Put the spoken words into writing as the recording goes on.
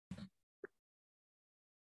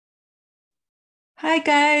Hi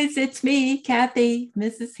guys, it's me, Kathy,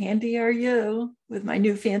 MrsHandyRU, with my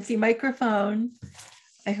new fancy microphone.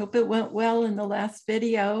 I hope it went well in the last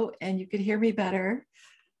video and you could hear me better.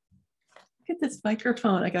 Look at this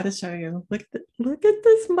microphone. I got to show you. Look at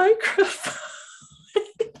this microphone.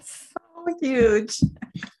 It's so huge.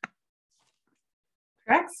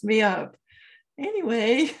 Cracks me up.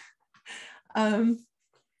 Anyway, I'm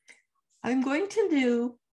going to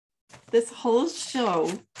do this whole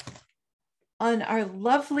show on our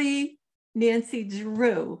lovely Nancy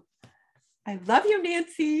Drew. I love you,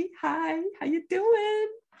 Nancy. Hi, how you doing?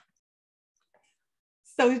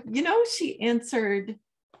 So, she answered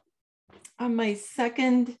on my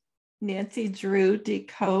second Nancy Drew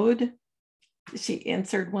decode. She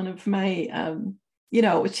answered one of my,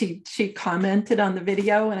 she commented on the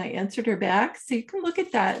video and I answered her back. So you can look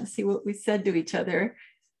at that and see what we said to each other.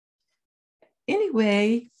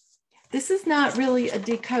 Anyway, this is not really a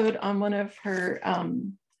decode on one of her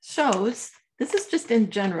shows. This is just in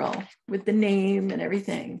general with the name and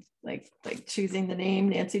everything, like choosing the name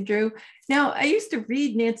Nancy Drew. Now, I used to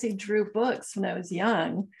read Nancy Drew books when I was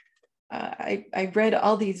young. I read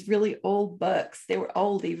all these really old books. They were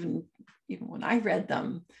old even when I read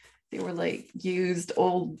them. They were like used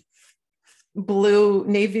old blue,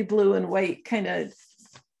 navy blue and white kind of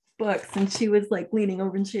books. And she was like leaning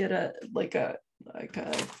over and she had a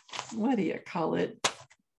what do you call it?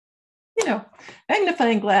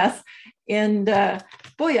 Magnifying glass. And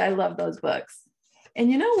boy, I love those books. And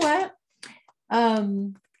you know what?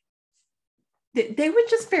 They were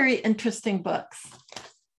just very interesting books.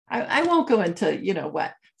 I won't go into,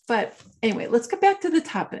 what, but anyway, let's get back to the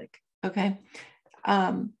topic. Okay.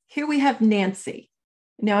 Here we have Nancy.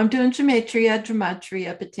 Now I'm doing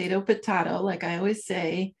gematria, potato, like I always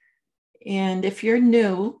say. And if you're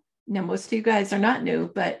new, now most of you guys are not new,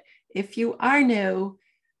 but if you are new,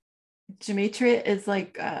 gematria is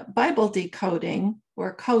like Bible decoding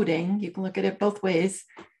or coding. You can look at it both ways.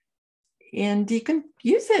 And you can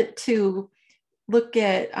use it to look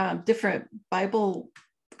at different Bible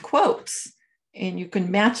quotes, and you can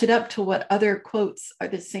match it up to what other quotes are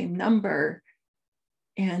the same number.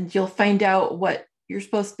 And you'll find out what you're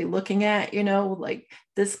supposed to be looking at, like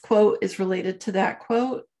this quote is related to that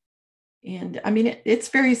quote. And I mean, it's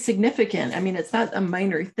very significant. I mean, it's not a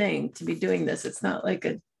minor thing to be doing this. It's not like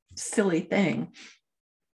a silly thing.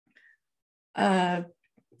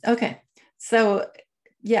 Okay, so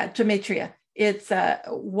yeah, gematria. It's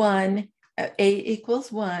 1, A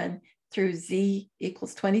equals 1 through Z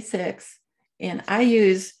equals 26. And I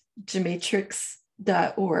use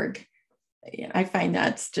gematrix.org. I find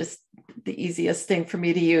that's just the easiest thing for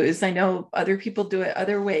me to use. I know other people do it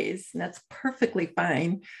other ways, and that's perfectly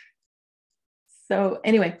fine. So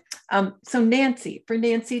anyway, so Nancy, for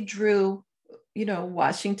Nancy Drew,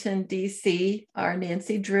 Washington, D.C., our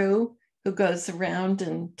Nancy Drew, who goes around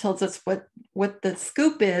and tells us what the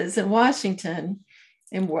scoop is in Washington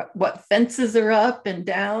and what fences are up and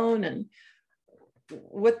down and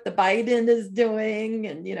what the Biden is doing.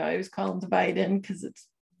 And, I always call him the Biden because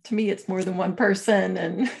to me, it's more than one person.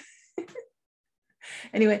 And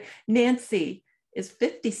anyway, Nancy is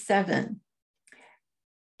 57.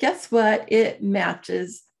 Guess what? It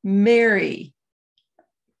matches Mary.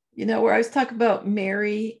 Where I was talking about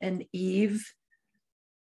Mary and Eve,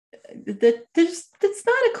 it's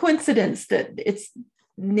not a coincidence that it's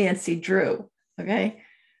Nancy Drew, okay?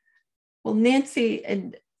 Well, Nancy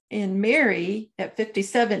and Mary at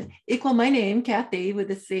 57 equal my name, Kathy, with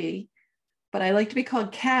a C, but I like to be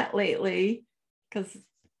called Kat lately because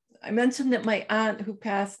I mentioned that my aunt who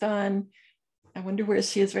passed on, I wonder where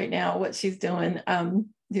she is right now, what she's doing,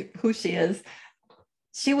 who she is.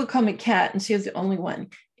 She would call me Kat, and she was the only one.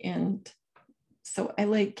 And so I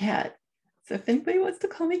like Kat. So if anybody wants to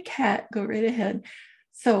call me Kat, go right ahead.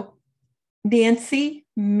 So Nancy,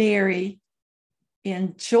 Mary,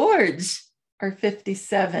 and George are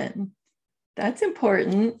 57. That's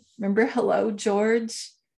important. Remember, hello,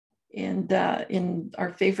 George, and in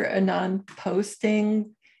our favorite Anon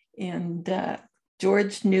posting, and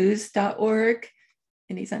georgenews.org,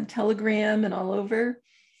 and he's on Telegram and all over.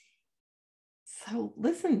 So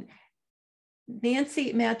listen,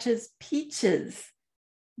 Nancy matches peaches.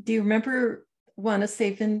 Do you remember Juana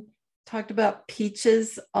Safin talked about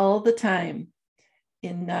peaches all the time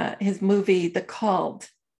in his movie, The Called?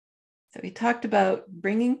 So he talked about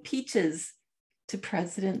bringing peaches to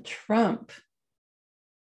President Trump,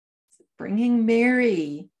 bringing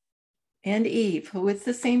Mary and Eve, who is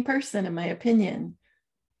the same person in my opinion,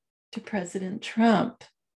 to President Trump.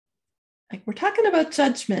 Like, we're talking about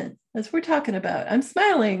judgment. That's what we're talking about. I'm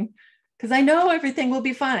smiling because I know everything will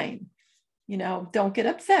be fine. Don't get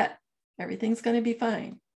upset. Everything's going to be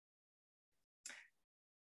fine.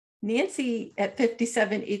 Nancy at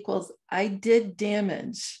 57 equals, I did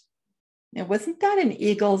damage. Now, wasn't that an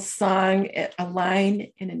Eagles song, a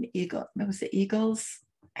line in an Eagle? Was it Eagles?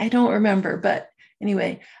 I don't remember, but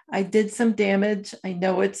anyway, I did some damage. I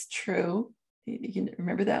know it's true. You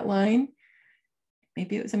remember that line?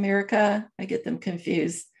 Maybe it was America. I get them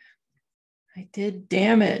confused. I did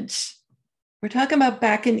damage. We're talking about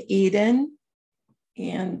back in Eden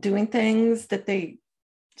and doing things that they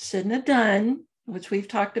shouldn't have done, which we've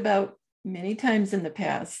talked about many times in the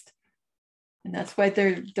past. And that's why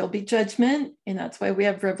there'll be judgment. And that's why we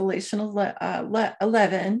have Revelation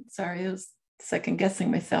 11. Sorry, I was second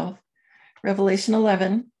guessing myself. Revelation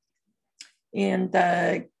 11. And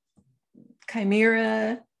the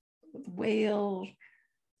chimera, whale,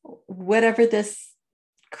 whatever this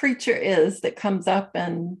creature is that comes up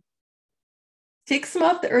and takes them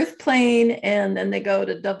off the earth plane, and then they go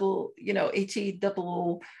to double, HE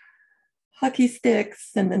double hockey sticks,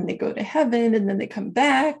 and then they go to heaven, and then they come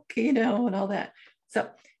back, and all that. So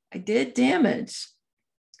I did damage.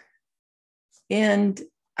 And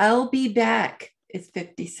I'll be back is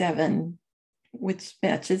 57, which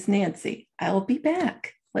matches Nancy. I'll be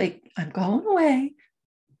back. Like, I'm going away.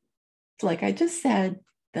 Like I just said,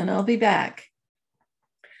 then I'll be back.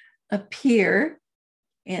 Appear,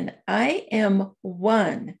 and I am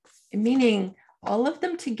one, meaning all of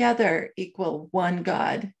them together equal one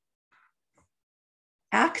God.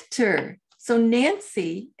 Actor. So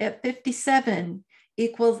Nancy at 57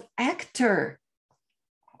 equals actor.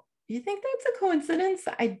 You think that's a coincidence?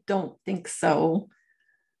 I don't think so.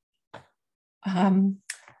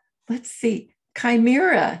 Let's see.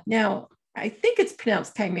 Chimera. Now, I think it's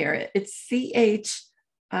pronounced chimera. It's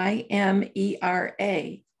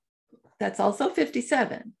CHIMERA. That's also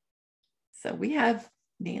 57. So we have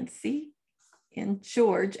Nancy and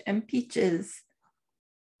George and Peaches.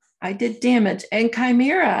 I did damage, and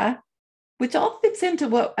chimera, which all fits into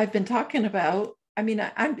what I've been talking about. I mean,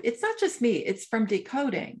 it's not just me, it's from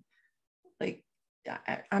decoding. Like,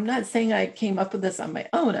 I'm not saying I came up with this on my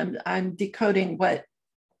own. I'm decoding what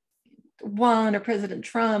Juan or President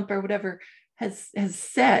Trump or whatever has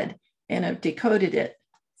said, and I've decoded it.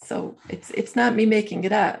 So it's not me making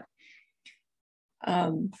it up.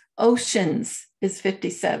 Oceans is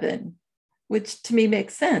 57, which to me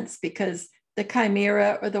makes sense because the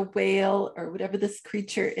chimera or the whale or whatever this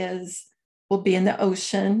creature is will be in the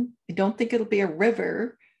ocean. I don't think it'll be a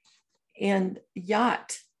river. And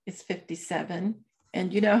yacht is 57.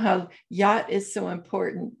 And you know how yacht is so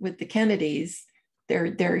important with the Kennedys.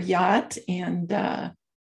 Their yacht, and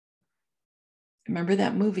remember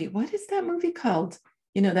that movie? What is that movie called?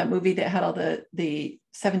 That movie that had all the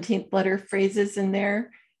 17th letter phrases in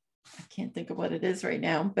there. I can't think of what it is right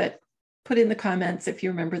now, but put in the comments if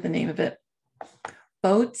you remember the name of it.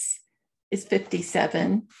 Boats is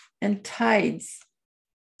 57, and tides.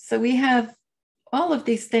 So we have all of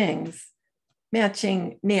these things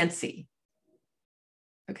matching Nancy,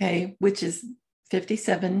 okay, which is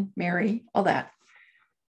 57, Mary, all that.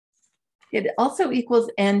 It also equals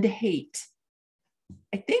end hate.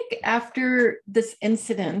 I think after this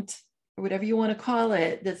incident, or whatever you want to call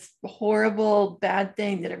it, this horrible, bad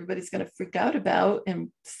thing that everybody's going to freak out about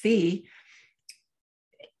and see,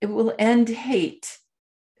 it will end hate.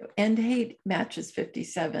 End hate matches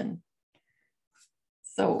 57.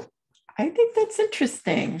 So I think that's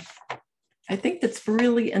interesting. I think that's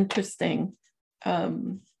really interesting. What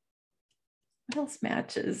else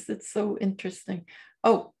matches? It's so interesting.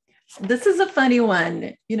 Oh, this is a funny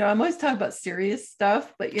one. I'm always talking about serious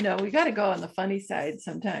stuff, but we got to go on the funny side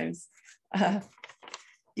sometimes.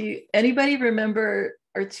 Anybody remember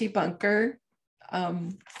Archie Bunker?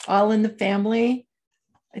 All in the Family?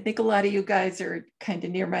 I think a lot of you guys are kind of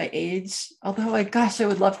near my age, although I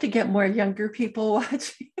would love to get more younger people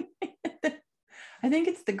watching. I think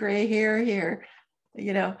it's the gray hair here.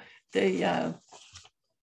 I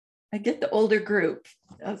get the older group.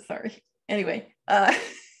 Oh, sorry. Anyway,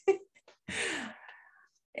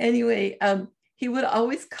 he would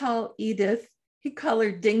always call Edith, he'd call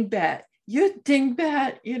her Dingbat. You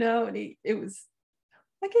dingbat, and it was,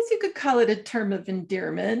 I guess you could call it a term of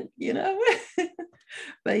endearment,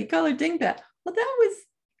 but he called her Dingbat. Well, that was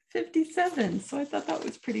 57, so I thought that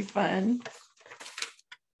was pretty fun.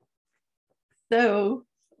 So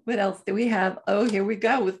what else do we have? Oh, here we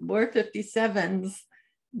go with more 57s.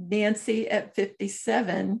 Nancy at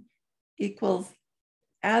 57 equals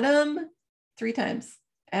Adam 3 times.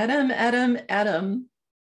 Adam, Adam, Adam.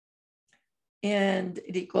 And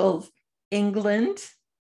it equals England.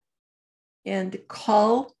 And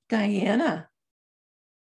call Diana.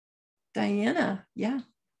 Diana, yeah.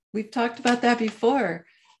 we've talked about that before,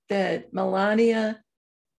 that Melania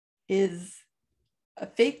is a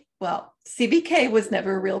fake. Well, CBK was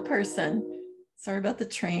never a real person. Sorry about the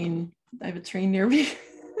train. I have a train near me.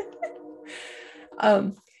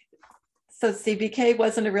 So CBK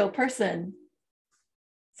wasn't a real person.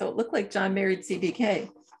 So it looked like John married CBK.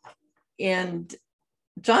 And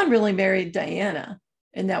John really married Diana.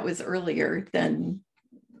 And that was earlier than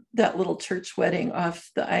that little church wedding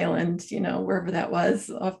off the island, you know, wherever that was,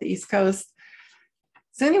 off the East Coast.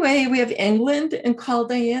 So anyway, we have England, and Call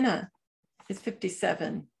Diana is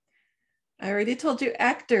 57. I already told you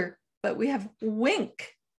actor, but we have Wink.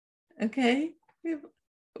 Okay, we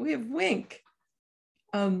have Wink.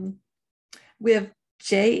 We have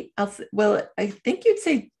well, I think you'd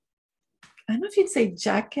say, I don't know if you'd say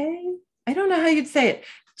Jackay. I don't know how you'd say it.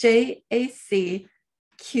 JACQUE.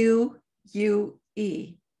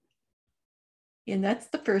 And that's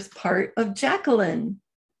the first part of Jacqueline.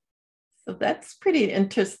 So that's pretty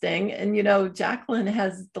interesting. And you know, Jacqueline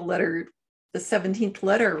has the letter, the 17th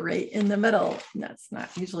letter right in the middle. And that's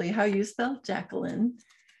not usually how you spell Jacqueline.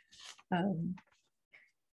 And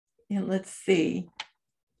let's see.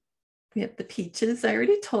 We have the Peaches I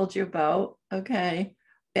already told you about. Okay.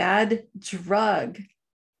 Bad Drug.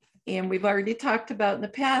 And we've already talked about in the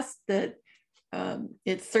past that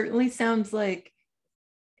it certainly sounds like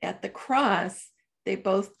at the cross, they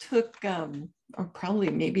both took, or probably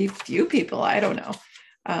maybe a few people, I don't know.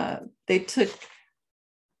 They took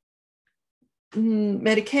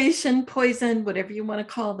medication, poison, whatever you want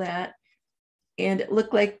to call that. And it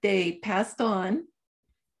looked like they passed on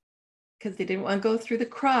because they didn't want to go through the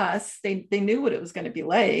cross. They knew what it was going to be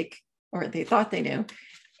like, or they thought they knew,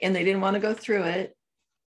 and they didn't want to go through it.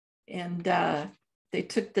 And they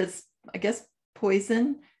took this, I guess,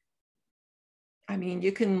 poison. I mean,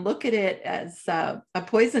 you can look at it as a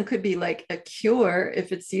poison could be like a cure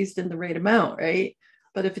if it's used in the right amount, right?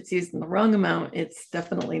 But if it's used in the wrong amount, it's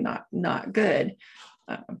definitely not good.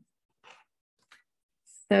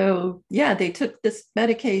 So yeah, they took this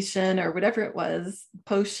medication or whatever it was,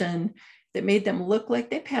 potion, that made them look like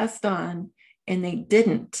they passed on, and they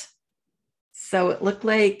didn't. So it looked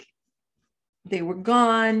like they were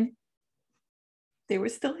gone. They were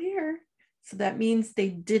still here. So that means they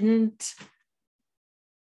didn't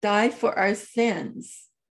die for our sins,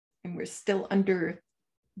 and we're still under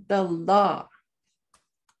the law,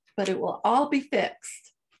 but it will all be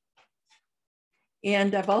fixed.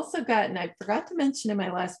 And I've also gotten, I forgot to mention in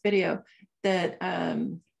my last video that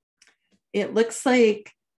it looks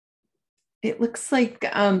like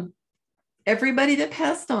everybody that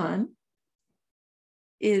passed on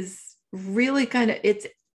is really kind of, it's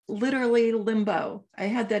literally limbo. I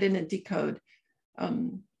had that in a decode.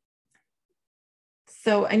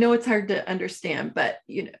 So I know it's hard to understand, but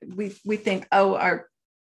you know, we think, oh, our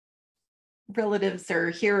relatives are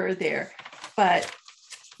here or there, but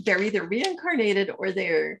they're either reincarnated or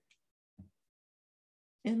they're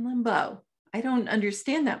in limbo. I don't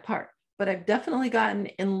understand that part, but I've definitely gotten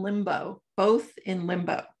in limbo, both in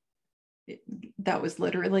limbo. That was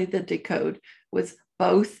literally the decode, was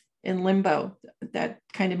both in limbo. That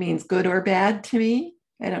kind of means good or bad to me.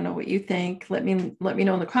 I don't know what you think. Let me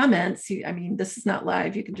know in the comments. I mean, this is not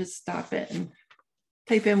live. You can just stop it and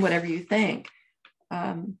type in whatever you think.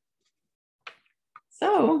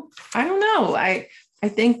 So I don't know. I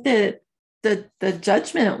think that the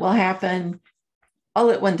judgment will happen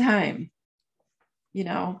all at one time. You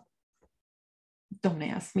know, don't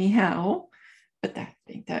ask me how, but I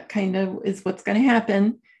think that kind of is what's going to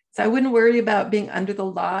happen. So I wouldn't worry about being under the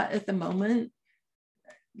law at the moment,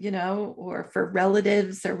 you know, or for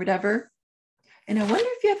relatives or whatever. And I wonder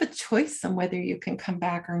if you have a choice on whether you can come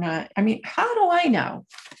back or not. I mean, how do I know?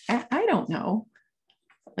 I don't know.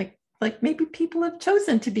 Like maybe people have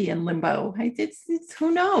chosen to be in limbo. It's who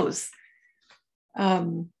knows?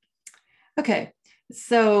 Okay,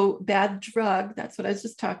 so Bad Drug, that's what I was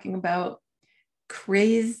just talking about.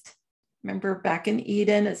 Crazed, remember back in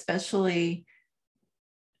Eden, especially,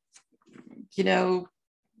 you know,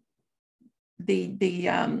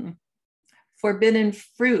 the forbidden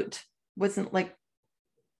fruit wasn't like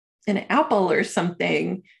an apple or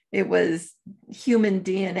something. It was human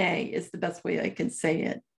DNA is the best way I can say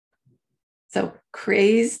it. So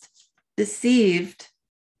crazed, deceived,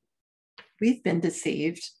 we've been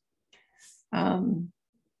deceived.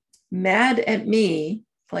 Mad at me,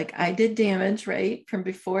 like I did damage, right, from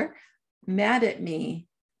before. Mad at me,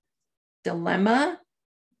 dilemma,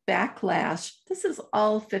 backlash. This is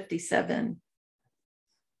all 57.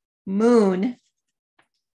 Moon,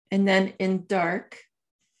 and then in dark,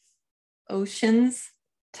 oceans,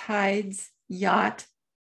 tides, yacht,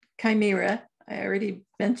 chimera. I already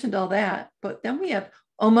mentioned all that. But then we have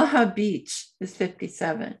Omaha Beach is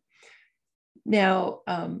 57. Now,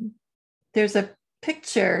 there's a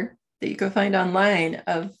picture that you can find online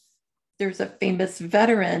of, there's a famous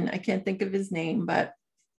veteran, I can't think of his name, but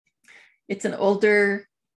it's an older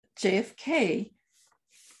JFK,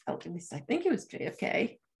 at least I think it was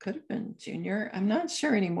JFK, could have been Junior, I'm not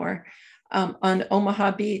sure anymore, on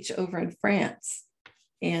Omaha Beach over in France.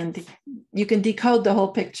 And you can decode the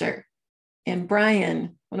whole picture. And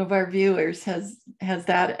Brian, one of our viewers, has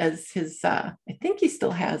that as his, I think he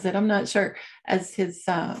still has it, I'm not sure, as his,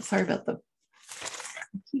 sorry about the,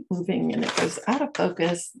 I keep moving and it goes out of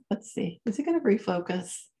focus. Let's see, is it going to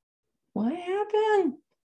refocus? What happened?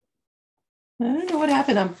 I don't know what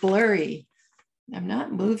happened. I'm blurry. I'm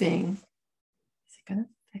not moving. Is it going to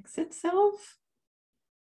fix itself?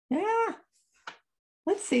 Yeah.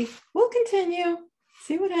 Let's see. We'll continue.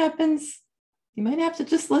 See what happens. You might have to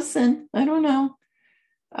just listen. I don't know.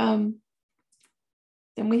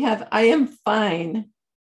 Then we have I am fine.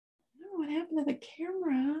 I don't know what happened to the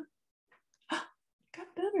camera. Oh, it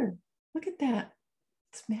got better. Look at that.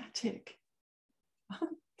 It's magic.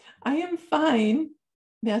 I am fine.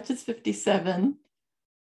 Matches 57.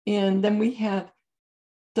 And then we have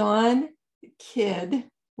Dawn Kid,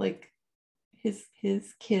 like his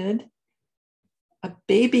kid, a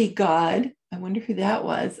baby god. I wonder who that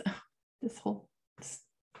was. This whole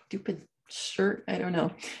stupid shirt, I don't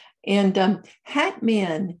know. And Hat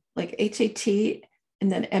Man, like HAT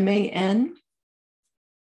and then MAN.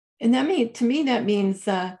 And that to me, that means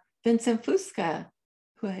Vincent Fusca,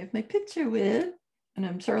 who I have my picture with, and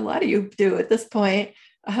I'm sure a lot of you do at this point.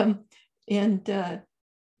 And the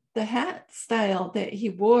hat style that he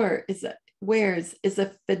wears is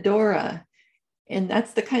a fedora. And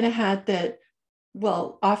that's the kind of hat that,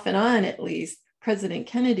 well, off and on at least, President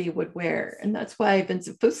Kennedy would wear. And that's why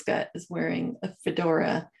Vincent Fusca is wearing a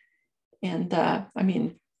fedora. And I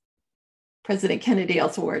mean, President Kennedy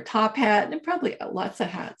also wore a top hat and probably lots of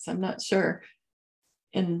hats, I'm not sure.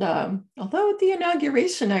 And although at the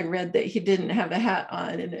inauguration, I read that he didn't have a hat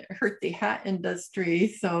on and it hurt the hat industry.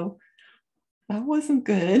 So that wasn't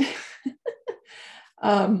good.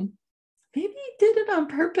 Maybe he did it on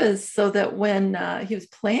purpose so that when he was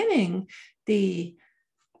planning the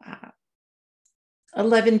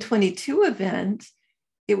 11/22 event,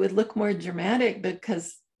 it would look more dramatic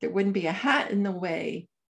because there wouldn't be a hat in the way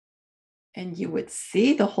and you would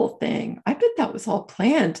see the whole thing. I bet that was all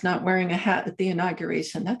planned, not wearing a hat at the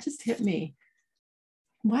inauguration. That just hit me.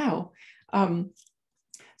 Wow.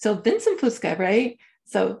 So Vincent Fusca, right?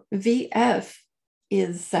 So VF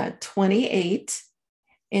is 28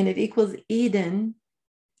 and it equals Eden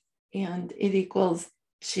and it equals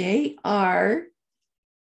JR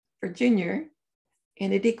for Junior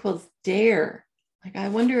and it equals DARE. Like, I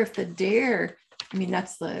wonder if the DARE, I mean,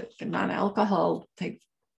 that's the non-alcohol type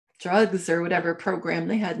drugs or whatever program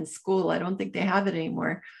they had in school. I don't think they have it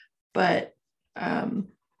anymore, but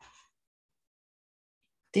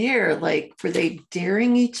DARE, like, were they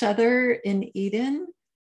daring each other in Eden?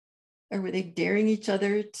 Or were they daring each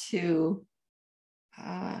other to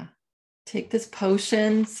take this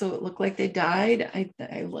potion so it looked like they died?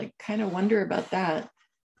 I like kind of wonder about that.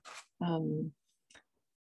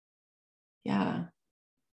 Yeah.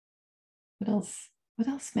 What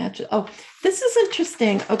else matches? Oh, this is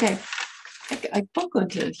interesting. Okay. I won't go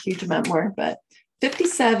into a huge amount more, but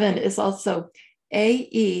 57 is also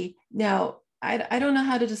AE. Now, I don't know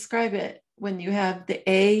how to describe it when you have the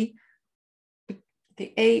A.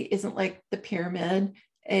 The A isn't like the pyramid.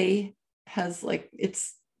 A has like,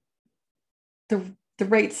 it's the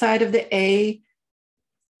right side of the A.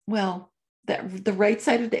 Well, the right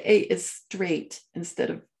side of the A is straight instead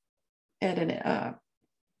of at an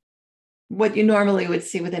what you normally would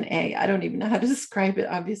see with an A. I don't even know how to describe it,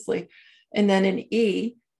 obviously. And then an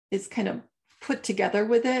E is kind of put together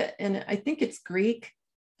with it. And I think it's Greek.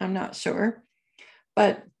 I'm not sure.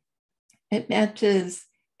 But it matches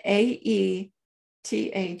AETHER.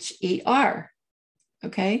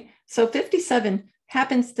 Okay. So 57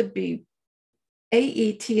 happens to be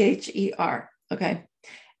AETHER. Okay.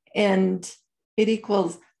 And it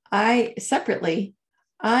equals separately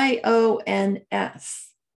IONS.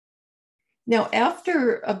 Now,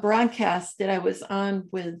 after a broadcast that I was on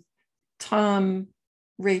with Tom,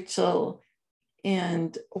 Rachel,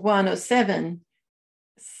 and 107,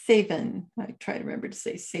 Saven, I try to remember to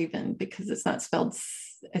say Saven because it's not spelled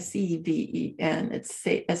SEVEN, it's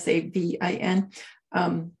SAVIN.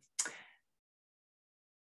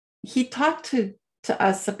 He talked to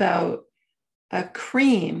us about a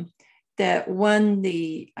cream that won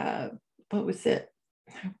the, what was it?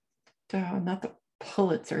 Not the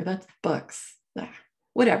Pulitzer, that's books.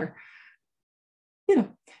 whatever. You know,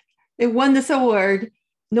 they won this award,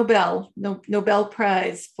 Nobel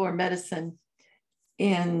Prize for Medicine.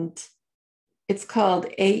 And it's called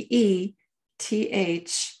AETHEION.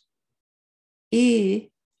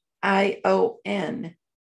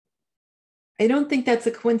 I don't think that's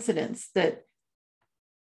a coincidence that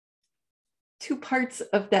two parts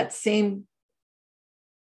of that same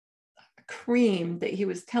cream that he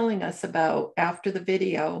was telling us about after the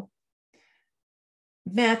video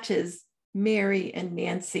matches Mary and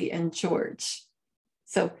Nancy and George.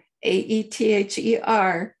 So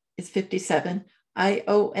AETHER is 57,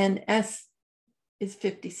 IONS is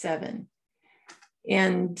 57.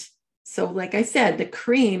 And so, like I said, the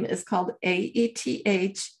cream is called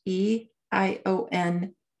AETHEION,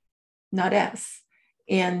 not S.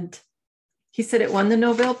 And he said it won the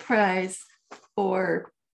Nobel Prize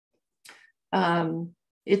for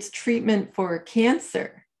its treatment for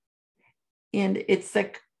cancer. And it's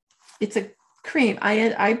a cream.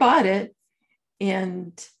 I bought it,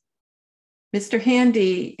 and Mr.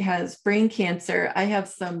 Handy has brain cancer. I have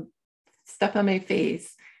some stuff on my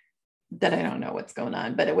face that I don't know what's going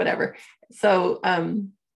on, but whatever. So I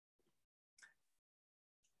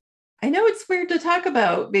know it's weird to talk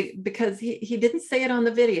about because he didn't say it on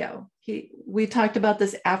the video. We talked about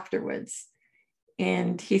this afterwards,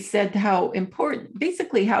 and he said how important,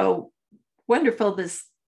 basically how wonderful this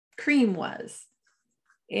cream was.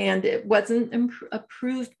 And it wasn't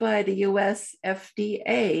approved by the US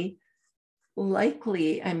FDA,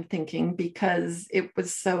 likely, I'm thinking, because it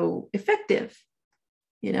was so effective,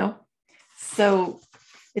 you know? So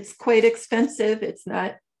it's quite expensive. It's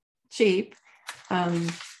not cheap.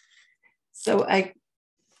 So I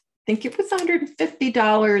think it was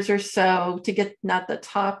 $150 or so to get not the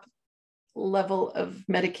top level of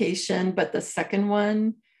medication, but the second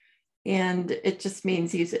one. And it just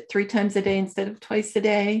means use it 3 times a day instead of twice a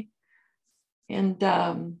day. And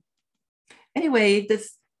anyway,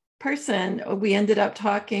 this person, we ended up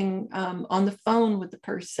talking on the phone with the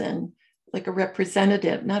person, like a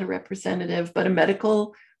representative, not a representative, but a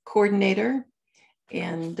medical coordinator.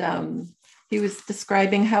 And he was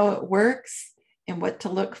describing how it works and what to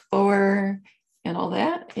look for and all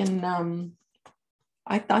that. And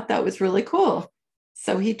I thought that was really cool.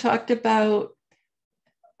 So he talked about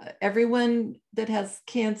everyone that has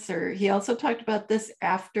cancer. He also talked about this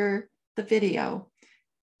after the video,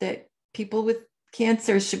 that people with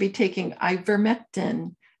cancer should be taking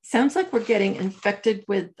ivermectin. Sounds like we're getting infected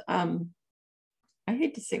with, I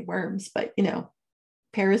hate to say worms, but you know,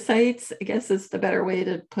 parasites, I guess is the better way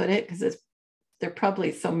to put it, because they're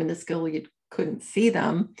probably so minuscule you couldn't see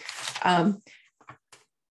them. That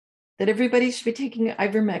everybody should be taking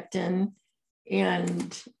ivermectin.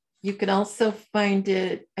 And you can also find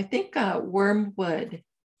it, I think Wormwood,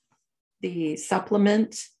 the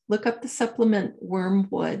supplement, look up the supplement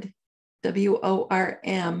Wormwood,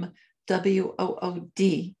 WORMWOOD.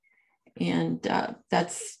 And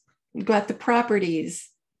that's got the properties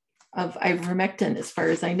of ivermectin as far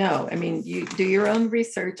as I know. I mean, you do your own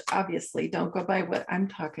research, obviously, don't go by what I'm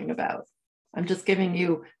talking about. I'm just giving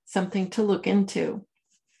you something to look into.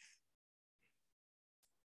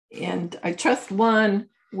 And I trust one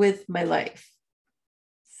with my life.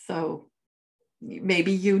 So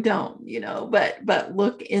maybe you don't, you know, but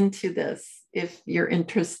look into this if you're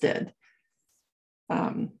interested.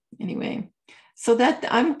 Anyway, so that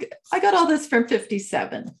I got all this from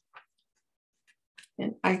 57.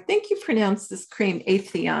 And I think you pronounce this cream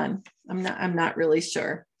Atheon. I'm not really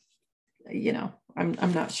sure. You know,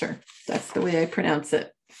 I'm not sure. That's the way I pronounce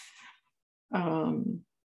it. Yeah.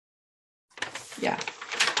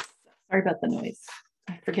 Sorry about the noise.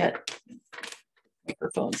 I forget.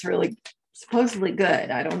 Microphone's really supposedly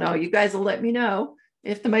good. I don't know. You guys will let me know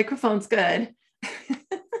if the microphone's good.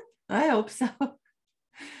 I hope so.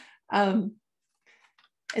 And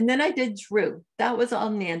then I did Drew. That was all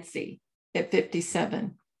Nancy at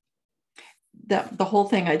 57. The whole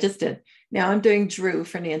thing I just did. Now I'm doing Drew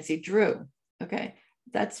for Nancy Drew. Okay,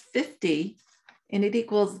 that's 50, and it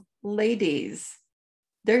equals ladies.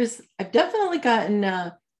 I've definitely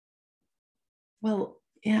gotten, well,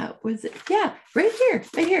 yeah, was it? Yeah, right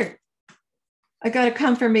here. I got a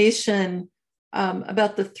confirmation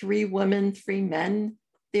about the 3 women, 3 men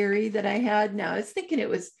theory that I had. Now I was thinking it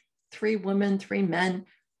was 3 women, 3 men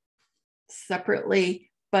separately,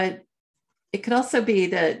 but it could also be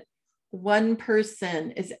that one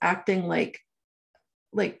person is acting like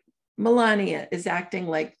Melania is acting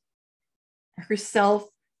like herself,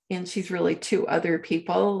 and she's really 2 other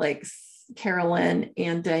people, like Carolyn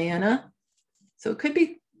and Diana. So it could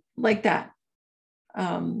be like that.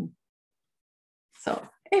 So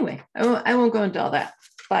Anyway, I won't go into all that,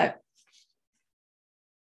 but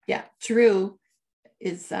yeah, Drew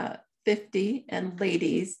is 50 and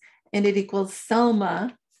ladies, and it equals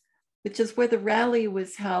Selma, which is where the rally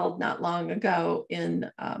was held not long ago in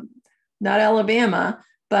not Alabama,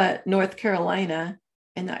 but North Carolina.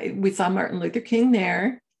 And we saw Martin Luther King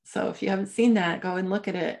there. So if you haven't seen that, go and look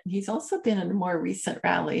at it. He's also been in a more recent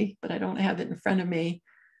rally, but I don't have it in front of me.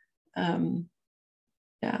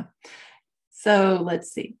 Yeah. So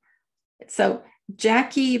let's see. So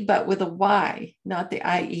Jackie, but with a Y, not the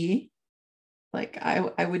IE. Like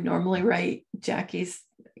I would normally write Jackie's,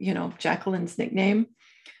 Jacqueline's nickname.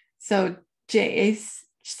 So JACY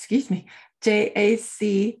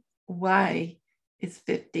is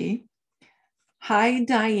 50. Hi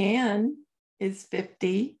Diane is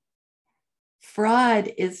 50.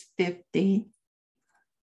 Fraud is 50.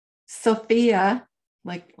 Sophia,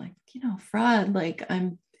 fraud, like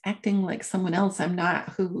I'm acting like someone else. I'm not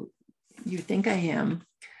who you think I am.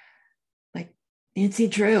 Like Nancy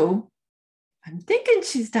Drew, I'm thinking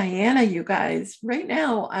she's Diana, you guys. Right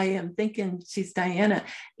now, I am thinking she's Diana.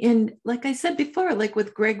 And like I said before, like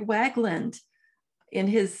with Greg Wagland in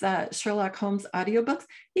his Sherlock Holmes audiobooks,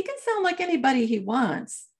 he can sound like anybody he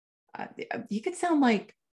wants. He could sound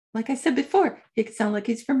like I said before, he could sound like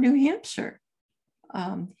he's from New Hampshire.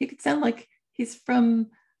 He could sound like he's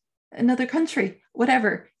from another country,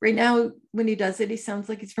 whatever. Right now, when he does it, he sounds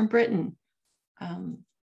like he's from Britain,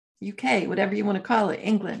 UK, whatever you want to call it,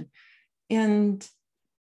 England. And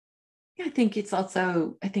yeah, I think it's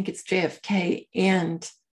JFK and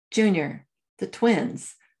Junior, the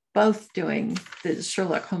twins, both doing the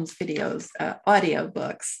Sherlock Holmes videos, audio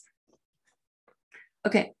books.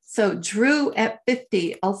 Okay, so Drew at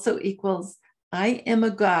 50 also equals I am a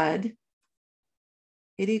god.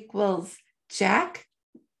 It equals Jack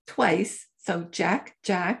twice, so Jack.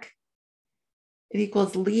 It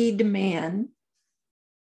equals lead man.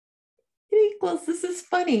 It equals, this is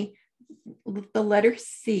funny, the letter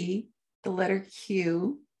C, the letter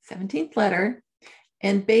Q, 17th letter,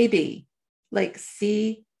 and baby, like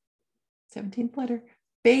C, 17th letter,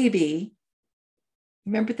 baby.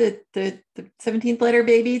 Remember the 17th letter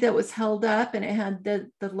baby that was held up and it had the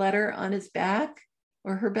letter on his back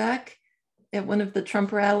or her back at one of the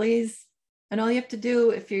Trump rallies? And all you have to do,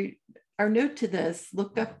 if you are new to this,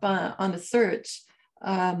 look up on a search.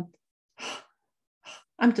 I'm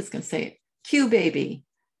just going to say it, Q baby.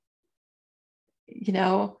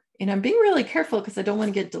 And I'm being really careful because I don't want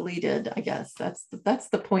to get deleted. I guess that's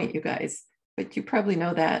the point, you guys, but you probably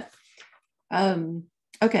know that.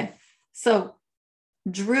 Okay, so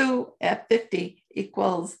Drew at 50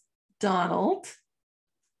 equals Donald.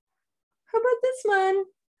 How about this one?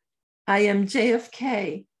 I am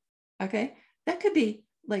JFK. Okay, that could be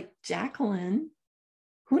like Jacqueline.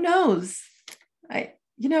 Who knows? I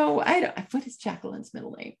don't, what is Jacqueline's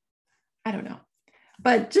middle name? I don't know.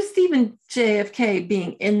 But just even JFK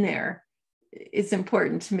being in there is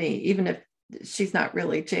important to me, even if she's not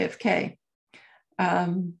really JFK.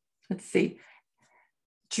 Let's see.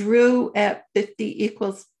 Drew at 50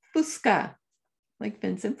 equals Fusca, like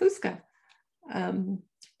Vincent Fusca.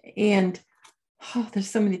 And there's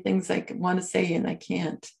so many things I want to say and I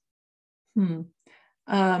can't.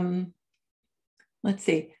 Let's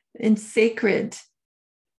see. In sacred.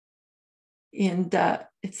 And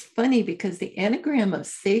it's funny because the anagram of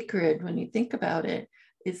sacred, when you think about it,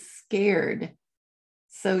 is scared.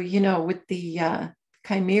 So, with the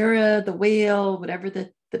chimera, the whale, whatever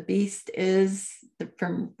the beast is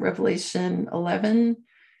from Revelation 11,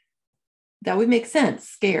 that would make sense,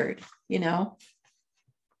 scared,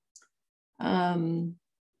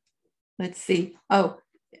 Let's see.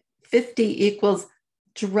 50 equals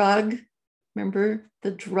drug. Remember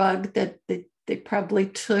the drug that they probably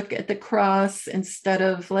took at the cross instead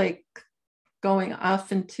of like going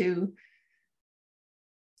off into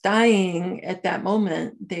dying at that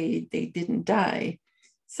moment. They didn't die.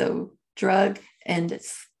 So drug and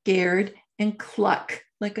scared and cluck,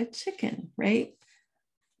 like a chicken, right?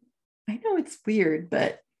 I know it's weird,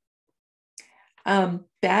 but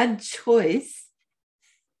bad choice,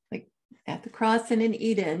 like at the cross and in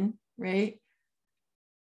Eden, right?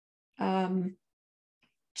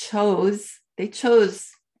 They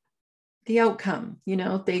chose the outcome,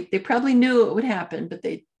 they probably knew it would happen, but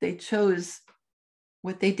they chose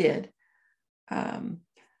what they did.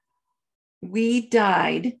 We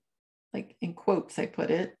died, like in quotes, I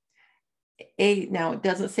put it. Now it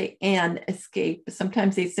doesn't say an escape, but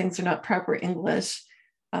sometimes these things are not proper English.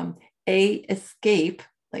 A escape,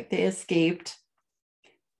 like they escaped.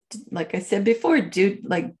 Like I said before, do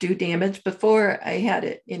damage. Before I had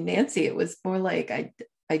it in Nancy, it was more like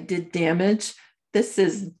I did damage, This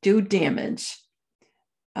is do damage.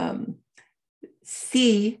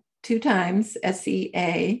 C, 2 times,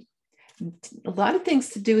 SEA. A lot of things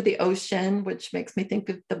to do with the ocean, which makes me think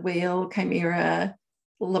of the whale, chimera,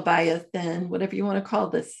 leviathan, whatever you want to call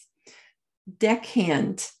this.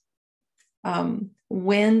 Deckhand,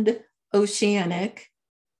 wind, oceanic,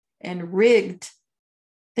 and rigged.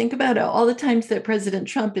 Think about it, all the times that President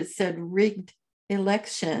Trump has said rigged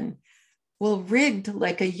election. Well, rigged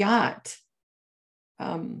like a yacht.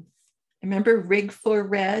 Remember rig for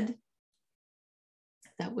red?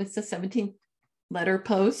 That was the 17th letter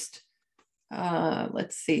post.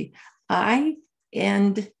 Let's see. I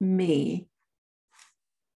and me.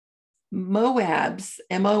 Moabs,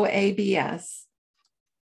 MOABS.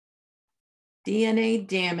 DNA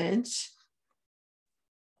damage.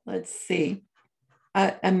 Let's see.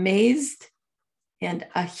 Amazed and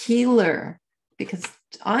a healer. Because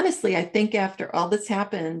honestly, I think after all this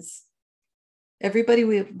happens, everybody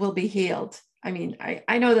will be healed. I mean,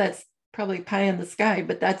 I know that's probably pie in the sky,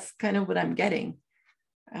 but that's kind of what I'm getting.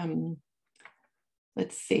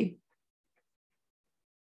 Let's see.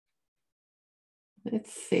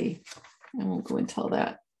 Let's see. I won't go into all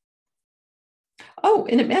that. Oh,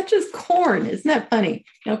 and it matches corn. Isn't that funny?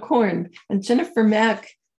 Now, corn. And Jennifer Mack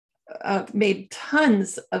made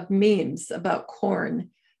tons of memes about corn.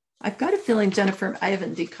 I've got a feeling I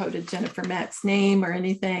haven't decoded Jennifer Mack's name or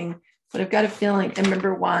anything, but I've got a feeling, and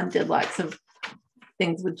remember Juan did lots of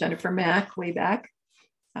things with Jennifer Mack way back.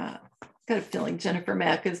 Got a feeling Jennifer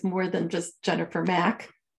Mack is more than just Jennifer Mack,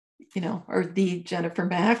 you know, or the Jennifer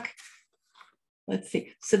Mack. Let's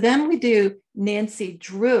see. So then we do Nancy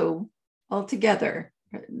Drew all together.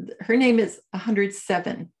 Her name is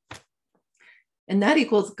 107. And that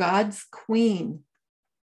equals God's Queen.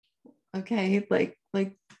 Okay, like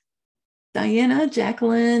Diana,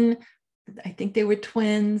 Jacqueline, I think they were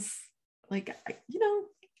twins. Like, you know,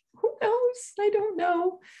 who knows? I don't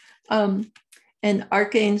know. And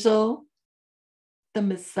Archangel, the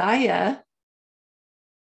Messiah,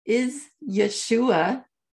 is Yeshua.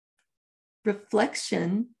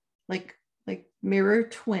 Reflection, like mirror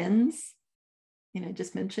twins. You know, I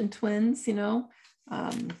just mentioned twins, you know.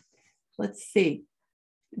 Let's see.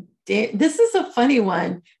 This is a funny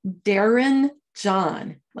one. Darren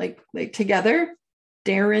John, like together,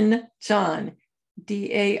 Darren John,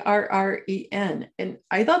 DARREN. And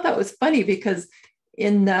I thought that was funny because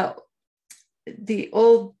in the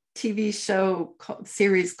old TV show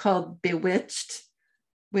series called Bewitched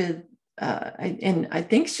with, and I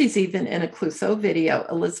think she's even in a Clouseau video,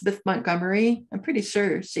 Elizabeth Montgomery. I'm pretty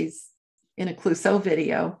sure she's in a Clouseau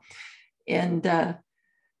video. And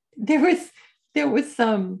there was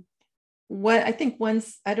some, what I think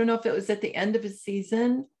once, I don't know if it was at the end of a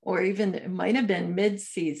season or even it might have been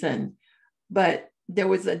mid-season, but there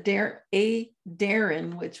was a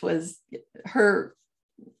Darren, which was her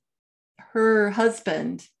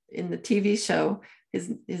husband in the TV show.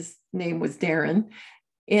 His name was Darren.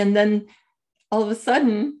 And then all of a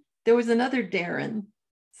sudden there was another Darren.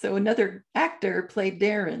 So another actor played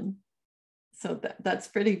Darren. So that's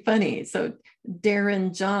pretty funny. So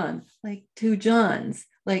Darren John, like two Johns,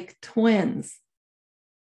 like twins.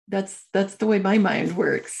 That's the way my mind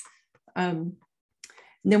works. And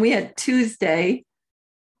then we had Tuesday.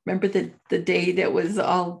 Remember the day that was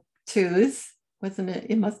all twos, wasn't it?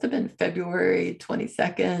 It must have been February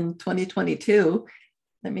 22nd, 2022.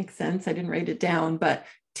 That makes sense. I didn't write it down, but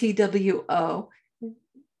TWOSDAY.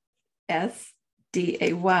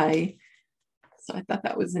 So I thought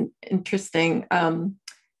that was an interesting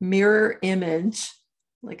mirror image,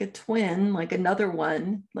 like a twin, like another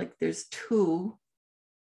one, like there's two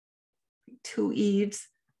Eves,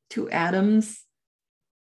 two Adams,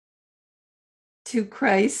 two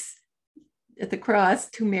Christs at the cross,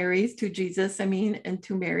 two Marys, two Jesus, and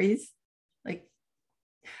two Marys. Like,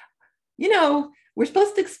 you know, we're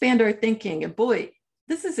supposed to expand our thinking, and boy,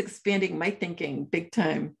 this is expanding my thinking big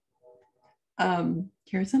time.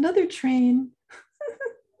 Here's another train.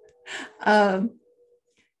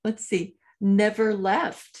 Let's see, never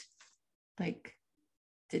left, like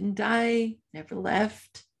didn't die, never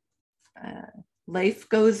left. Life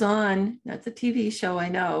goes on. That's a TV show, I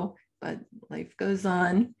know, but life goes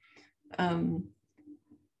on.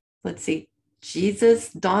 Let's see,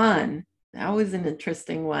 Jesus Dawn. That was an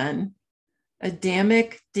interesting one.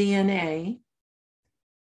 Adamic DNA.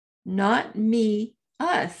 Not me,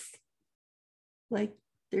 us. Like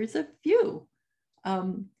there's a few.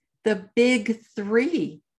 The big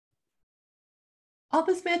three. All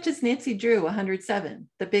this matches Nancy Drew, 107,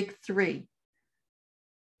 the big three.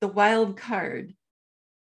 The wild card.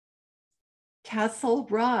 Castle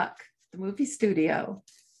Rock, the movie studio.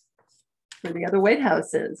 for the other White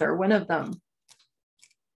Houses, or one of them.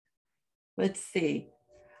 Let's see.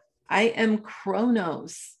 I am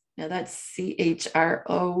Kronos. Now that's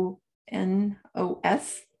Chronos.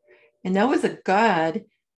 And that was a god,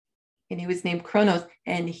 and he was named Kronos,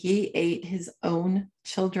 and he ate his own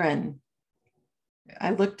children.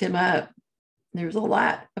 I looked him up. There's a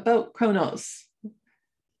lot about Kronos.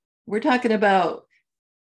 We're talking about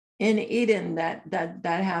in Eden that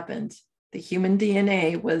happened. The human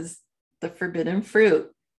DNA was the forbidden fruit.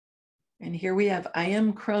 And here we have I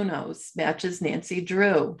am Kronos matches Nancy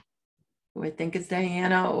Drew, who I think is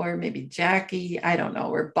Diana, or maybe Jackie. I don't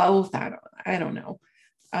know, or both. I don't know.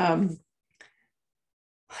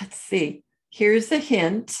 Let's see. Here's a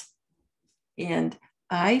hint. And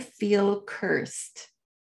I feel cursed,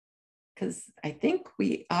 because I think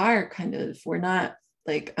we are we're not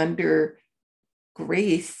like under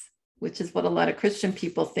grace, which is what a lot of Christian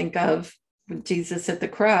people think of with Jesus at the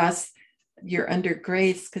cross. You're under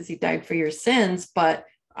grace because he died for your sins, but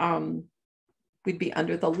we'd be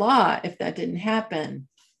under the law if that didn't happen.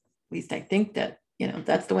 At least I think that,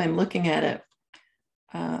 that's the way I'm looking at it.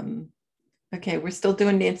 Okay, we're still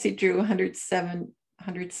doing Nancy Drew,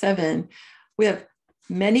 107. We have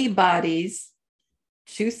many bodies,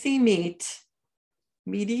 juicy meat,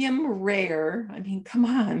 medium rare. I mean, come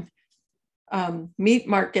on. Meat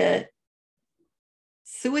market,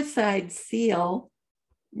 suicide seal.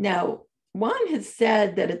 Now, Juan has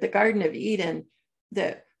said that at the Garden of Eden,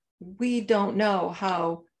 that we don't know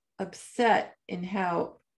how upset and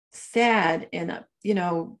how sad and,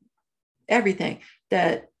 everything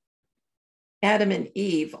that Adam and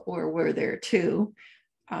Eve, or were there too,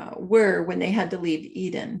 were when they had to leave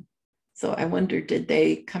Eden. So I wonder, did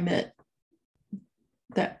they commit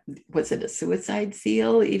that? Was it a suicide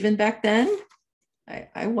seal even back then?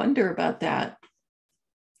 I wonder about that.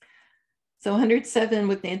 So 107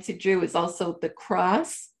 with Nancy Drew is also the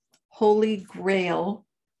cross, Holy Grail.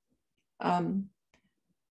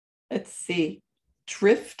 Let's see.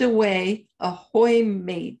 Drift away, ahoy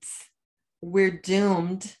mates, we're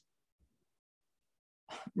doomed.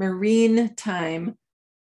 Marine time,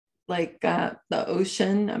 like the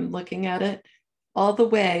ocean, I'm looking at it, all the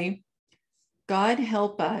way. God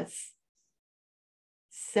help us.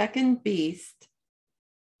 Second beast,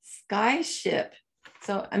 sky ship.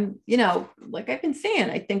 So I'm, like I've been saying,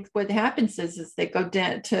 I think what happens is they go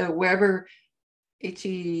down to wherever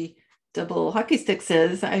HE double hockey sticks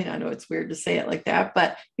is. I know it's weird to say it like that,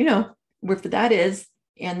 but wherever that is,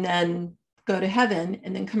 and then go to heaven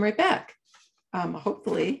and then come right back.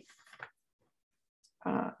 Hopefully.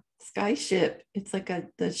 Sky ship, it's like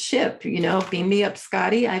the ship, Beam Me Up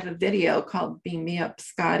Scotty. I have a video called Beam Me Up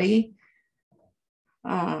Scotty.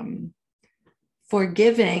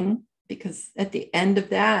 Forgiving, because at the end of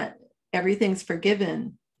that, everything's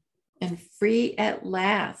forgiven and free at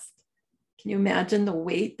last. Can you imagine the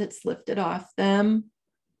weight that's lifted off them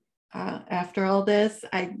after all this?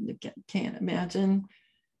 I can't imagine,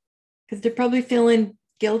 because they're probably feeling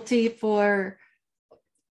guilty for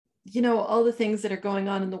all the things that are going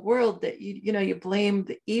on in the world that you blame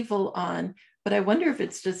the evil on. But I wonder if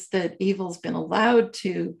it's just that evil's been allowed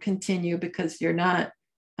to continue because you're not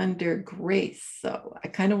under grace. So I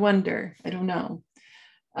kind of wonder. I don't know.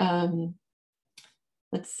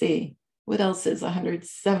 Let's see. What else is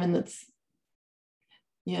 107? That's,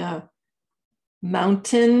 Mount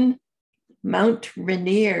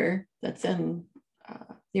Rainier. That's in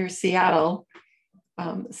near Seattle.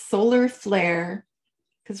 Solar flare.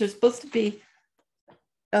 Because there's supposed to be,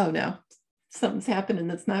 oh no, something's happening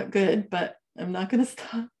that's not good, but I'm not going to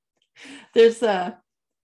stop. There's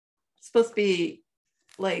supposed to be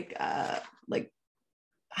like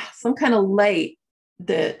some kind of light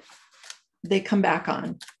that they come back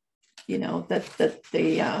on, that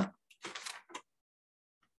they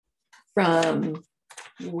from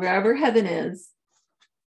wherever heaven is,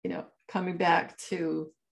 coming back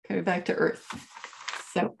to earth.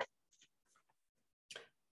 So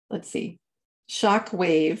let's see, shock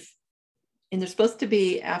wave. And they're supposed to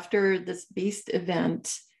be after this beast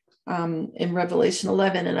event in Revelation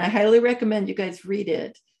 11. And I highly recommend you guys read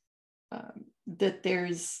it, that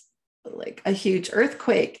there's like a huge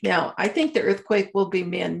earthquake. Now, I think the earthquake will be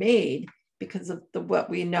man-made because of what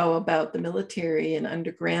we know about the military and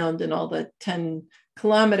underground and all the 10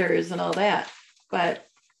 kilometers and all that. But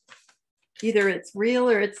either it's real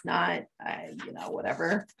or it's not,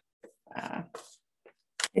 whatever.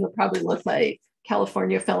 It'll probably look like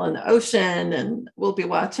California fell in the ocean, and we'll be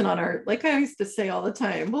watching on our, like I used to say all the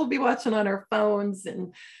time, we'll be watching on our phones,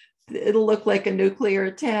 and it'll look like a nuclear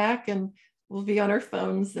attack, and we'll be on our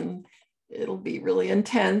phones, and it'll be really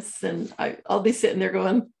intense. And I'll be sitting there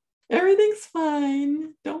going, Everything's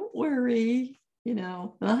fine. Don't worry. You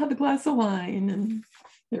know, I'll have a glass of wine and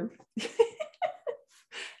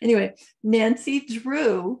anyway, Nancy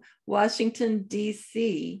Drew, Washington,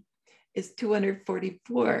 D.C. is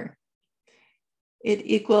 244. It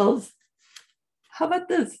equals, how about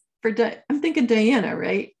this? I'm thinking Diana,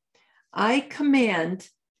 right? I command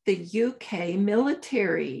the UK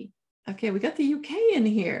military. Okay, we got the UK in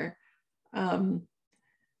here. What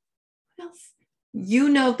else? You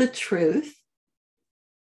know the truth.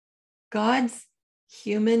 God's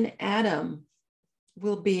human Adam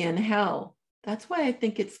will be in hell. That's why I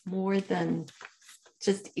think it's more than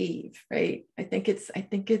just Eve, right? I think it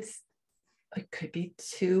could be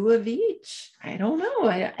two of each. I don't know.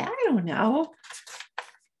 I don't know.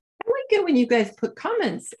 I like it when you guys put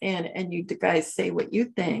comments and you guys say what you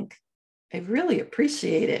think. I really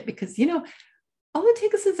appreciate it because, you know, all it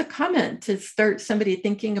takes is a comment to start somebody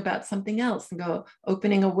thinking about something else and go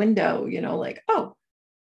opening a window, you know, like, oh,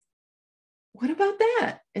 what about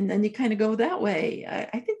that? And then you kind of go that way.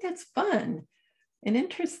 I think that's fun and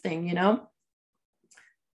interesting, you know.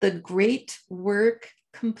 The great work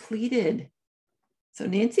completed. So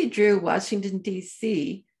Nancy Drew, Washington,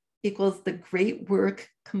 D.C. equals the great work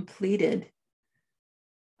completed.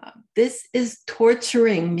 This is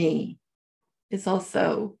torturing me is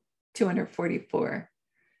also 244.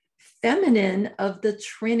 Feminine of the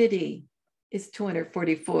Trinity is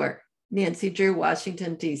 244. Nancy Drew,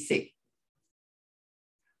 Washington, D.C.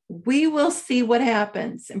 We will see what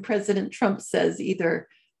happens. And President Trump says either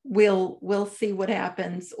we'll see what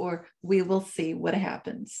happens or we will see what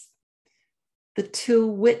happens. The two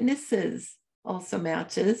witnesses also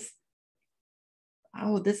matches.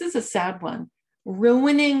 Oh, this is a sad one.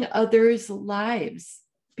 Ruining others' lives.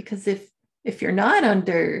 Because if you're not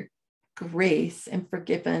under grace and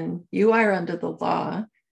forgiven, you are under the law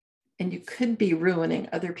and you could be ruining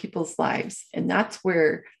other people's lives. And that's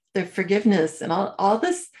where the forgiveness and all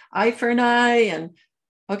this eye for an eye and,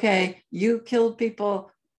 okay, you killed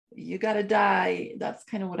people, you got to die. That's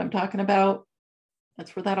kind of what I'm talking about.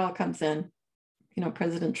 That's where that all comes in. You know,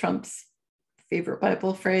 President Trump's favorite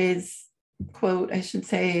Bible phrase, quote, I should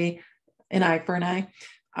say, an eye for an eye.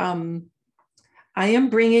 I am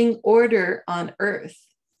bringing order on earth.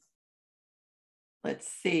 Let's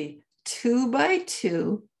see, 2 by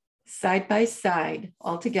 2, side by side,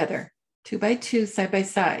 all together, 2 by 2, side by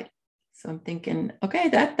side. So I'm thinking, okay,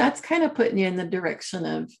 that's kind of putting you in the direction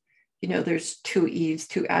of, you know, there's 2 Eves,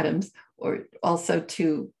 2 Adams, or also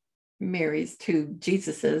 2 Marys, 2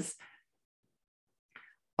 Jesuses.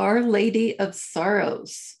 Our Lady of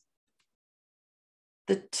Sorrows,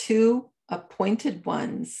 the 2 appointed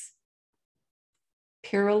ones,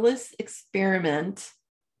 perilous experiment,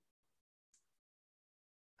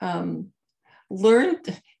 learned,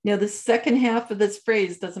 you know, the second half of this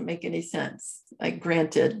phrase doesn't make any sense, like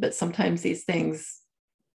granted, but sometimes these things,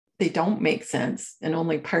 they don't make sense and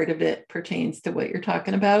only part of it pertains to what you're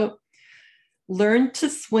talking about. Learn to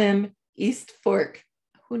swim East Fork.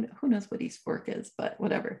 Who knows what East Fork is, but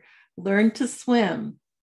whatever. Learn to swim,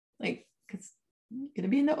 like, because you're going to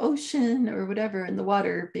be in the ocean or whatever, in the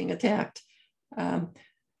water being attacked.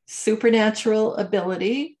 Supernatural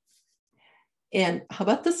ability. And how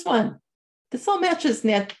about this one? This all matches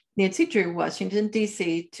Nancy Drew, Washington,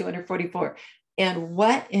 D.C., 244. And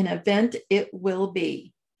what an event it will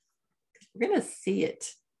be. We're going to see it.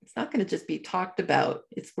 It's not going to just be talked about.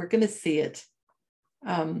 We're going to see it.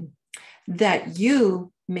 That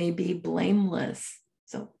you may be blameless.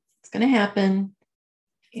 So it's going to happen.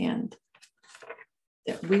 And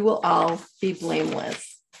that we will all be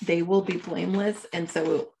blameless. They will be blameless. And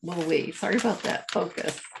so will we. Sorry about that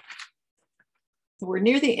focus. We're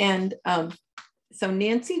near the end. So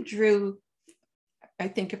Nancy Drew, I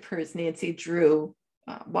think of her as Nancy Drew,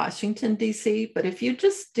 Washington, D.C. But if you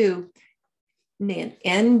just do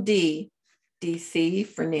ND, D.C.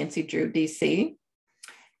 for Nancy Drew, D.C.,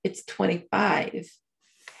 it's 25.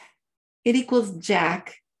 It equals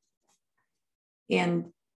Jack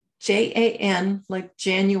and JAN, like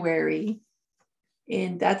January.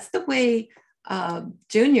 And that's the way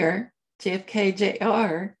Junior, JFK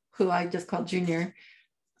Jr., who I just called Junior,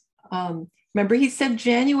 remember he said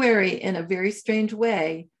January in a very strange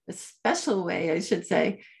way, a special way, I should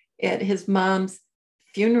say, at his mom's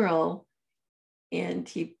funeral. And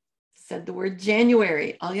he said the word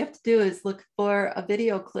January. All you have to do is look for a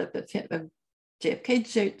video clip of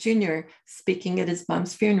JFK Jr. speaking at his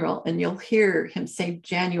mom's funeral, and you'll hear him say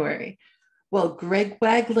January. Well, Greg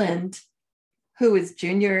Wagland, who is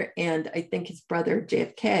Junior and I think his brother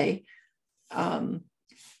JFK,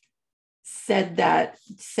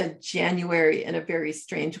 said January in a very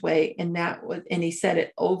strange way. And he said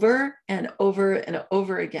it over and over and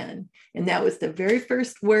over again. And that was the very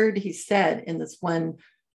first word he said in this one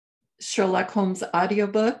Sherlock Holmes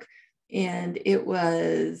audiobook. And it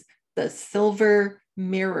was the silver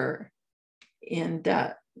mirror. And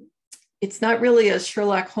it's not really a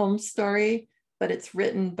Sherlock Holmes story, but it's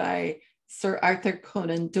written by Sir Arthur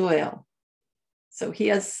Conan Doyle. So he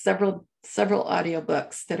has several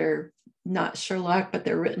audiobooks that are not Sherlock, but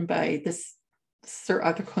they're written by this Sir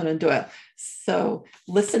Arthur Conan Doyle. So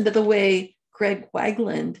listen to the way Greg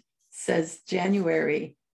Wagland says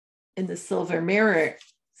January in the Silver Mirror.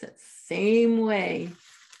 It's the same way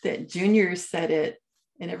that Junior said it,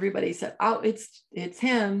 and everybody said, "Oh, it's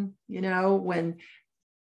him." You know, when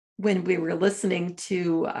we were listening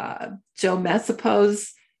to Joe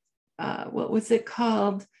Massipo's, what was it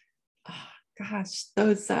called? Oh, gosh,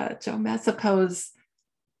 those Joe Massipo's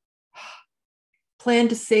plan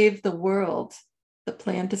to save the world, the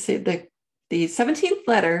plan to save the 17th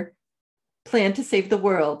letter, plan to save the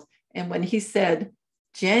world. And when he said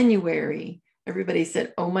January, everybody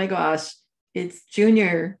said, "Oh my gosh, it's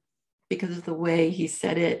Junior," because of the way he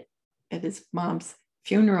said it at his mom's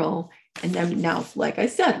funeral. And then now, like I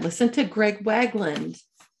said, listen to Greg Wagland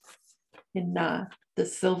in the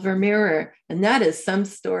Silver Mirror. And that is some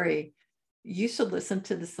story. You should listen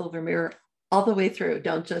to the Silver Mirror all the way through.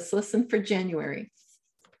 Don't just listen for January.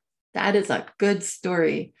 That is a good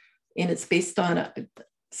story. And it's based on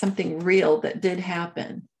something real that did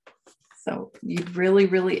happen. So you'd really,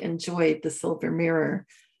 really enjoy the Silver Mirror.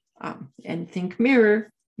 And think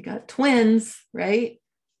mirror, you got twins, right?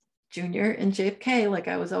 Junior and JFK, like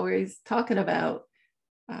I was always talking about.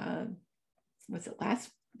 Was it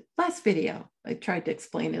last video? I tried to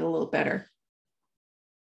explain it a little better.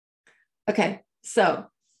 Okay, so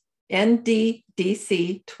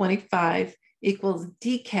NDDC 25 equals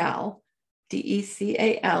decal,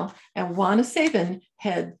 DECAL, and Juana Sabin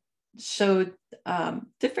had showed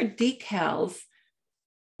different decals,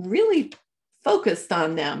 really focused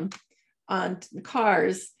on them on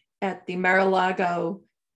cars at the Mar-a-Lago.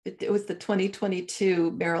 It was the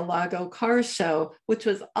 2022 Mar-a-Lago car show, which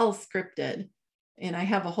was all scripted. And I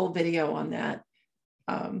have a whole video on that.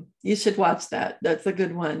 You should watch that. That's a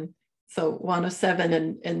good one. So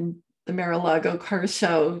 107 and the Mar-a-Lago car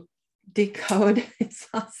show decode. It's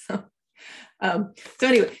awesome. So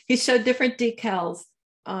anyway, he showed different decals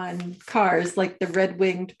on cars like the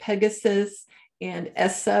red-winged Pegasus and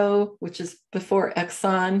SOO, which is before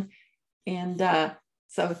Exxon. And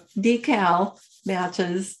so decal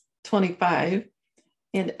matches 25,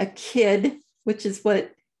 and a kid, which is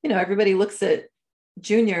what, you know, everybody looks at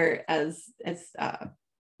Junior as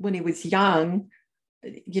when he was young,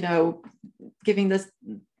 you know, giving the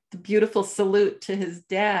beautiful salute to his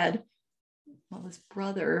dad, well, his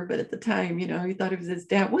brother, but at the time, you know, he thought it was his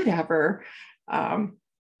dad, whatever.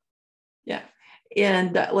 Yeah.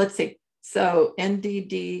 And let's see. So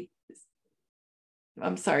NDDC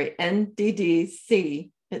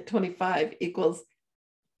at 25 equals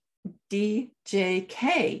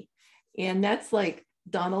DJK. And that's like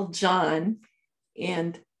Donald John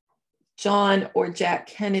and John or Jack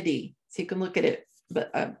Kennedy. So you can look at it,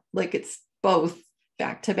 but like it's both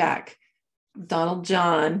back to back. Donald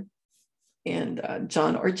John and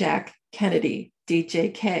John or Jack Kennedy,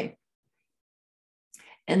 DJK.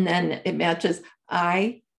 And then it matches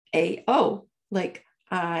IAO, like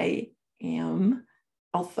I am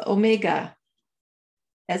Alpha Omega.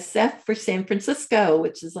 SF for San Francisco,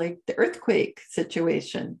 which is like the earthquake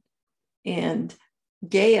situation. And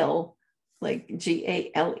Gale, like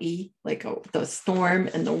GALE, like the storm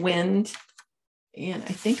and the wind. And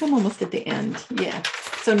I think I'm almost at the end. Yeah.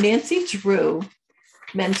 So Nancy Drew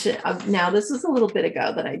mentioned, now this is a little bit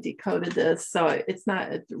ago that I decoded this, so it's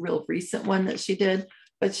not a real recent one that she did,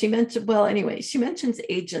 but she mentioned, well, anyway, she mentions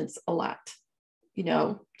agents a lot. You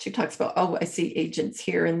know, she talks about, oh, I see agents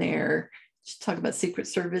here and there. She talks about Secret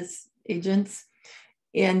Service agents.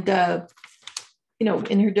 And, you know,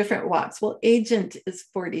 in her different walks. Well, agent is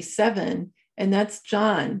 47, and that's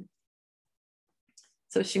John.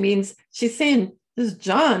 So she means, she's saying, there's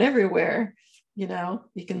John everywhere. You know,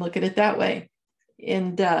 you can look at it that way.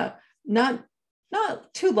 And not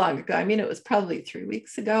too long ago, I mean, it was probably 3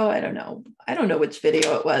 weeks ago. I don't know which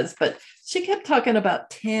video it was, but she kept talking about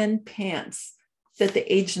tan pants that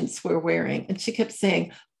the agents were wearing. And she kept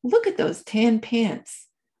saying, look at those tan pants.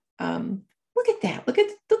 Look at that. Look at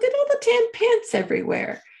all the tan pants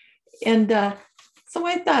everywhere. And so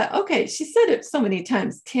I thought, okay, she said it so many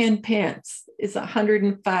times, tan pants is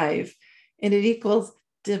 105, and it equals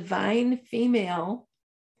divine female,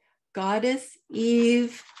 goddess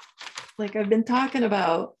Eve, like I've been talking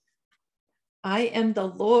about, I am the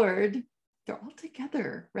Lord, they're all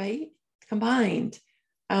together, right? Combined.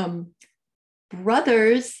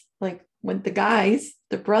 Brothers, like when the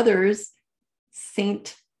brothers,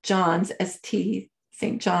 St. John's,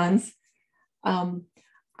 St. John's.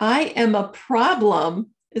 I am a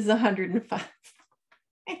problem is 105.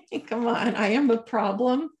 Come on, I am a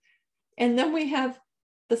problem. And then we have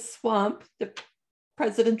the swamp that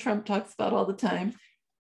President Trump talks about all the time.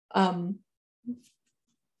 And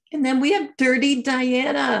then we have Dirty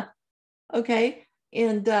Diana, okay?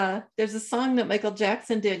 And there's a song that Michael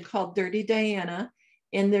Jackson did called Dirty Diana.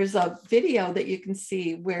 And there's a video that you can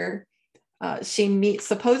see where she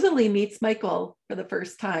supposedly meets Michael for the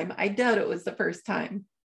first time. I doubt it was the first time.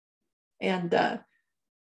 And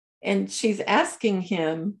she's asking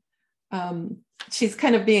him, she's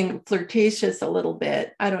kind of being flirtatious a little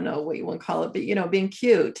bit. I don't know what you want to call it, but being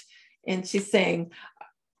cute. And she's saying,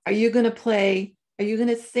 are you going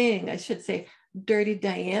to sing, I should say, Dirty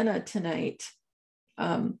Diana tonight?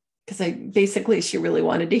 Because basically she really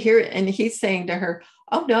wanted to hear it. And he's saying to her,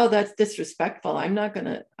 oh no, that's disrespectful. I'm not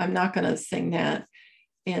gonna sing that.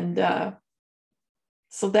 And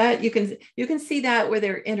so that you can see that where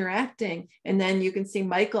they're interacting, and then you can see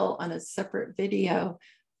Michael on a separate video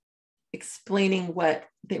explaining what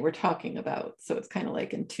they were talking about. So it's kind of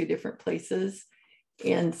like in two different places.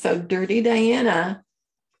 And so Dirty Diana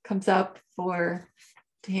comes up for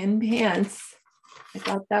 10 pants. I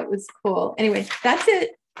thought that was cool. Anyway, that's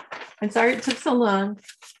it. I'm sorry it took so long.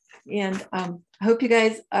 And I hope you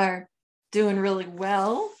guys are doing really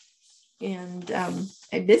well. And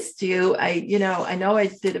I missed you. I know I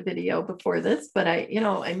did a video before this, but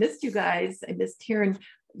I missed you guys. I missed hearing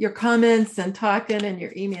your comments and talking and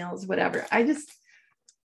your emails, whatever. I just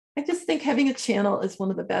think having a channel is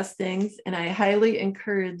one of the best things. And I highly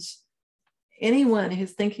encourage anyone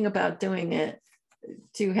who's thinking about doing it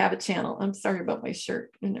to have a channel. I'm sorry about my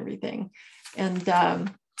shirt and everything. And,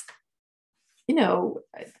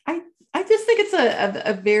 I just think it's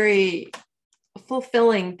a very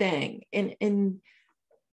fulfilling thing in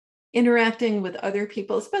interacting with other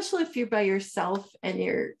people, especially if you're by yourself and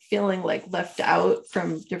you're feeling like left out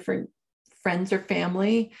from different friends or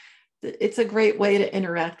family. It's a great way to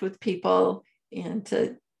interact with people and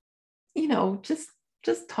to,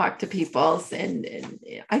 just talk to people. And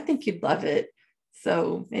I think you'd love it.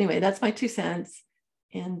 So anyway, that's my 2 cents.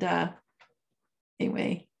 And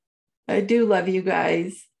anyway, I do love you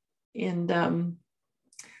guys. And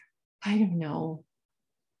I don't know.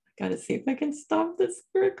 I got to see if I can stop this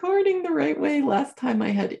recording the right way. Last time I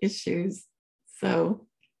had issues. So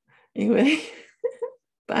anyway,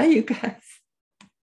 bye you guys.